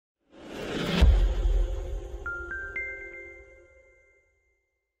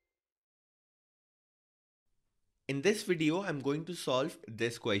In this video, I'm going to solve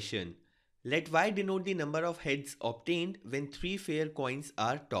this question. Let y denote the number of heads obtained when 3 fair coins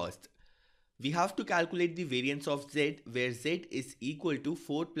are tossed. We have to calculate the variance of z, where z is equal to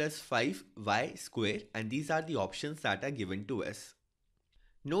 4 plus 5y square, and these are the options that are given to us.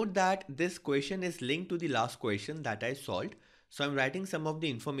 Note that this question is linked to the last question that I solved, so I'm writing some of the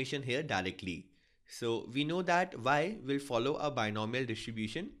information here directly. So we know that y will follow a binomial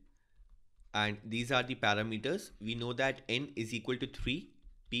distribution, and these are the parameters. We know that n is equal to 3,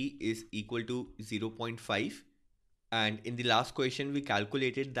 p is equal to 0.5, and in the last question we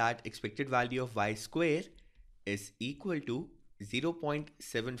calculated that expected value of y square is equal to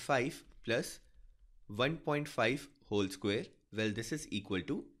 0.75 plus 1.5 whole square. Well, this is equal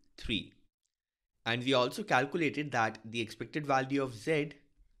to 3. And we also calculated that the expected value of z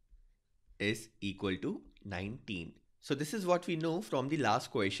is equal to 19. So this is what we know from the last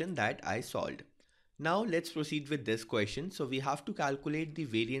question that I solved. Now let's proceed with this question. So we have to calculate the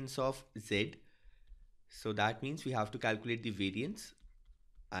variance of z. So that means we have to calculate the variance.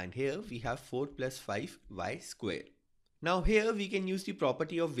 And here we have 4 plus 5y square. Now here we can use the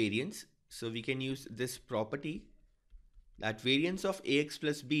property of variance. So we can use this property, that variance of ax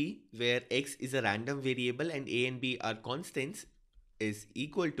plus b, where x is a random variable and a and b are constants, is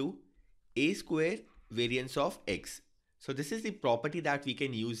equal to a square variance of x. So this is the property that we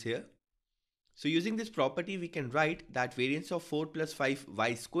can use here. So using this property, we can write that variance of 4 plus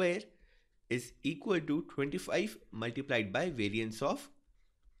 5y square is equal to 25 multiplied by variance of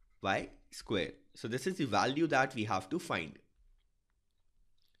y square. So this is the value that we have to find.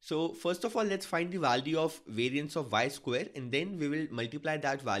 So first of all, let's find the value of variance of y square, and then we will multiply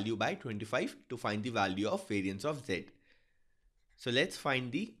that value by 25 to find the value of variance of z. So let's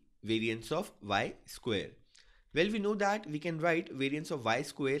find the variance of y square. Well, we know that we can write variance of y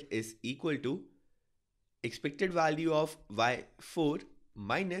square is equal to expected value of y4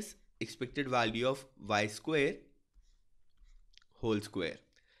 minus expected value of y square whole square.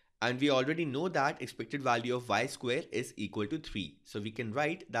 And we already know that expected value of y square is equal to 3. So we can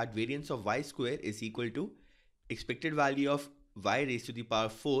write that variance of y square is equal to expected value of y raised to the power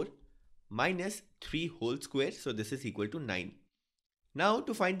 4 minus 3 whole square. So this is equal to 9. Now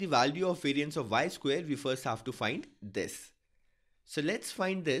to find the value of variance of y square, we first have to find this. So let's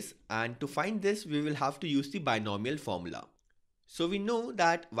find this, and to find this we will have to use the binomial formula. So we know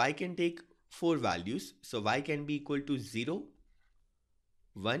that y can take 4 values. So y can be equal to 0,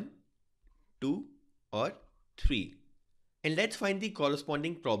 1, 2 or 3. And let's find the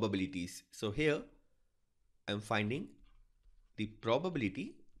corresponding probabilities. So here I'm finding the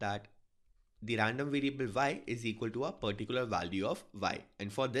probability that the random variable y is equal to a particular value of y.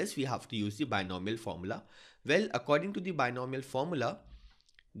 And for this we have to use the binomial formula. Well, according to the binomial formula,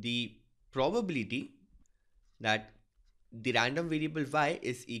 the probability that the random variable y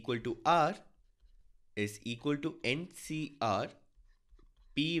is equal to r is equal to NCR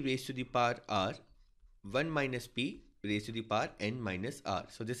p raised to the power r 1 minus p raised to the power n minus r.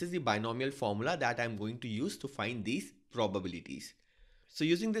 So this is the binomial formula that I'm going to use to find these probabilities. So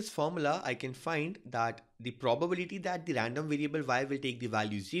using this formula, I can find that the probability that the random variable y will take the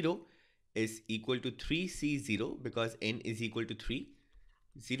value 0 is equal to 3c0, because n is equal to 3,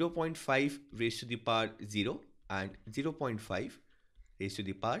 0.5 raised to the power 0 and 0.5 raised to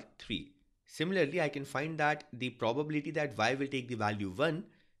the power 3. Similarly, I can find that the probability that y will take the value 1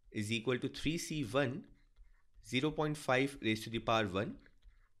 is equal to 3c1, 0.5 raised to the power 1,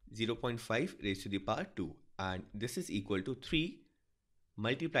 0.5 raised to the power 2, and this is equal to 3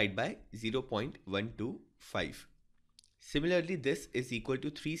 multiplied by 0.125. Similarly, this is equal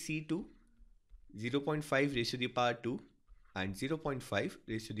to 3c2, 0.5 raised to the power 2 and 0.5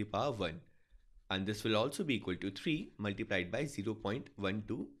 raised to the power 1, and this will also be equal to 3 multiplied by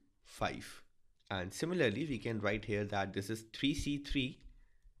 0.125. And similarly, we can write here that this is 3c3,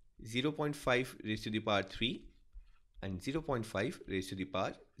 0.5 raised to the power 3 and 0.5 raised to the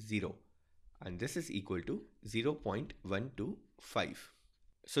power 0, and this is equal to 0.125.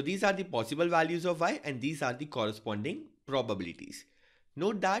 So these are the possible values of y, and these are the corresponding probabilities.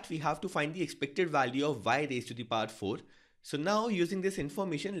 Note that we have to find the expected value of y raised to the power 4. So now using this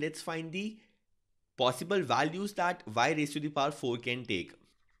information, let's find the possible values that y raised to the power 4 can take.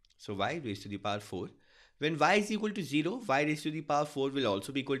 So y raised to the power 4. When y is equal to 0, y raised to the power 4 will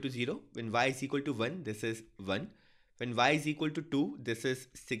also be equal to 0. When y is equal to 1, this is 1. When y is equal to 2, this is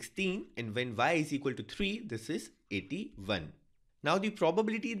 16. And when y is equal to 3, this is 81. Now the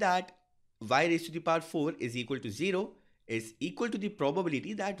probability that y raised to the power 4 is equal to 0 is equal to the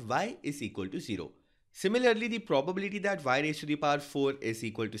probability that y is equal to 0. Similarly, the probability that y raised to the power 4 is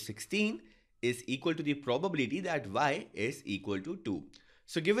equal to 16 is equal to the probability that y is equal to 2.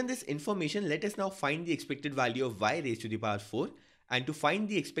 So given this information, let us now find the expected value of y raised to the power 4. And to find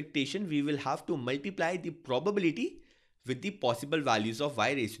the expectation, we will have to multiply the probability with the possible values of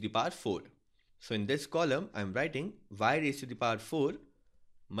y raised to the power 4. So in this column, I am writing y raised to the power 4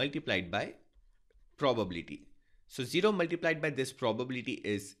 multiplied by probability. So 0 multiplied by this probability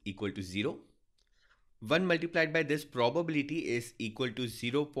is equal to 0. 1 multiplied by this probability is equal to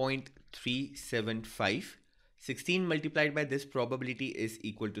 0.375. 16 multiplied by this probability is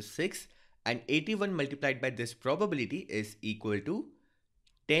equal to 6. And 81 multiplied by this probability is equal to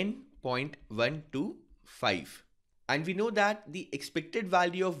 10.125. And we know that the expected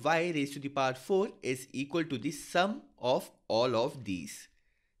value of y raised to the power 4 is equal to the sum of all of these.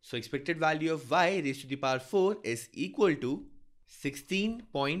 So expected value of y raised to the power 4 is equal to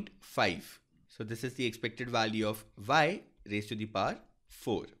 16.5. So this is the expected value of y raised to the power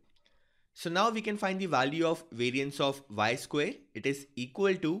 4. So now we can find the value of variance of y square. It is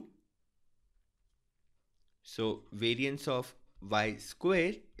equal to, so variance of y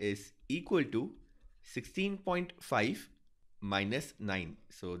square is equal to 16.5 minus 9.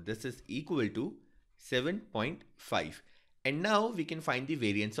 So this is equal to 7.5. And now we can find the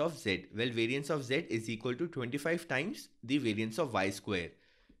variance of z. Well, variance of z is equal to 25 times the variance of y square.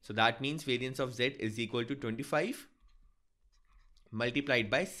 So that means variance of z is equal to 25 multiplied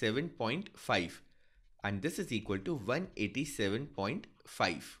by 7.5. And this is equal to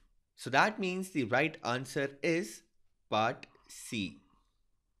 187.5. So that means the right answer is part C.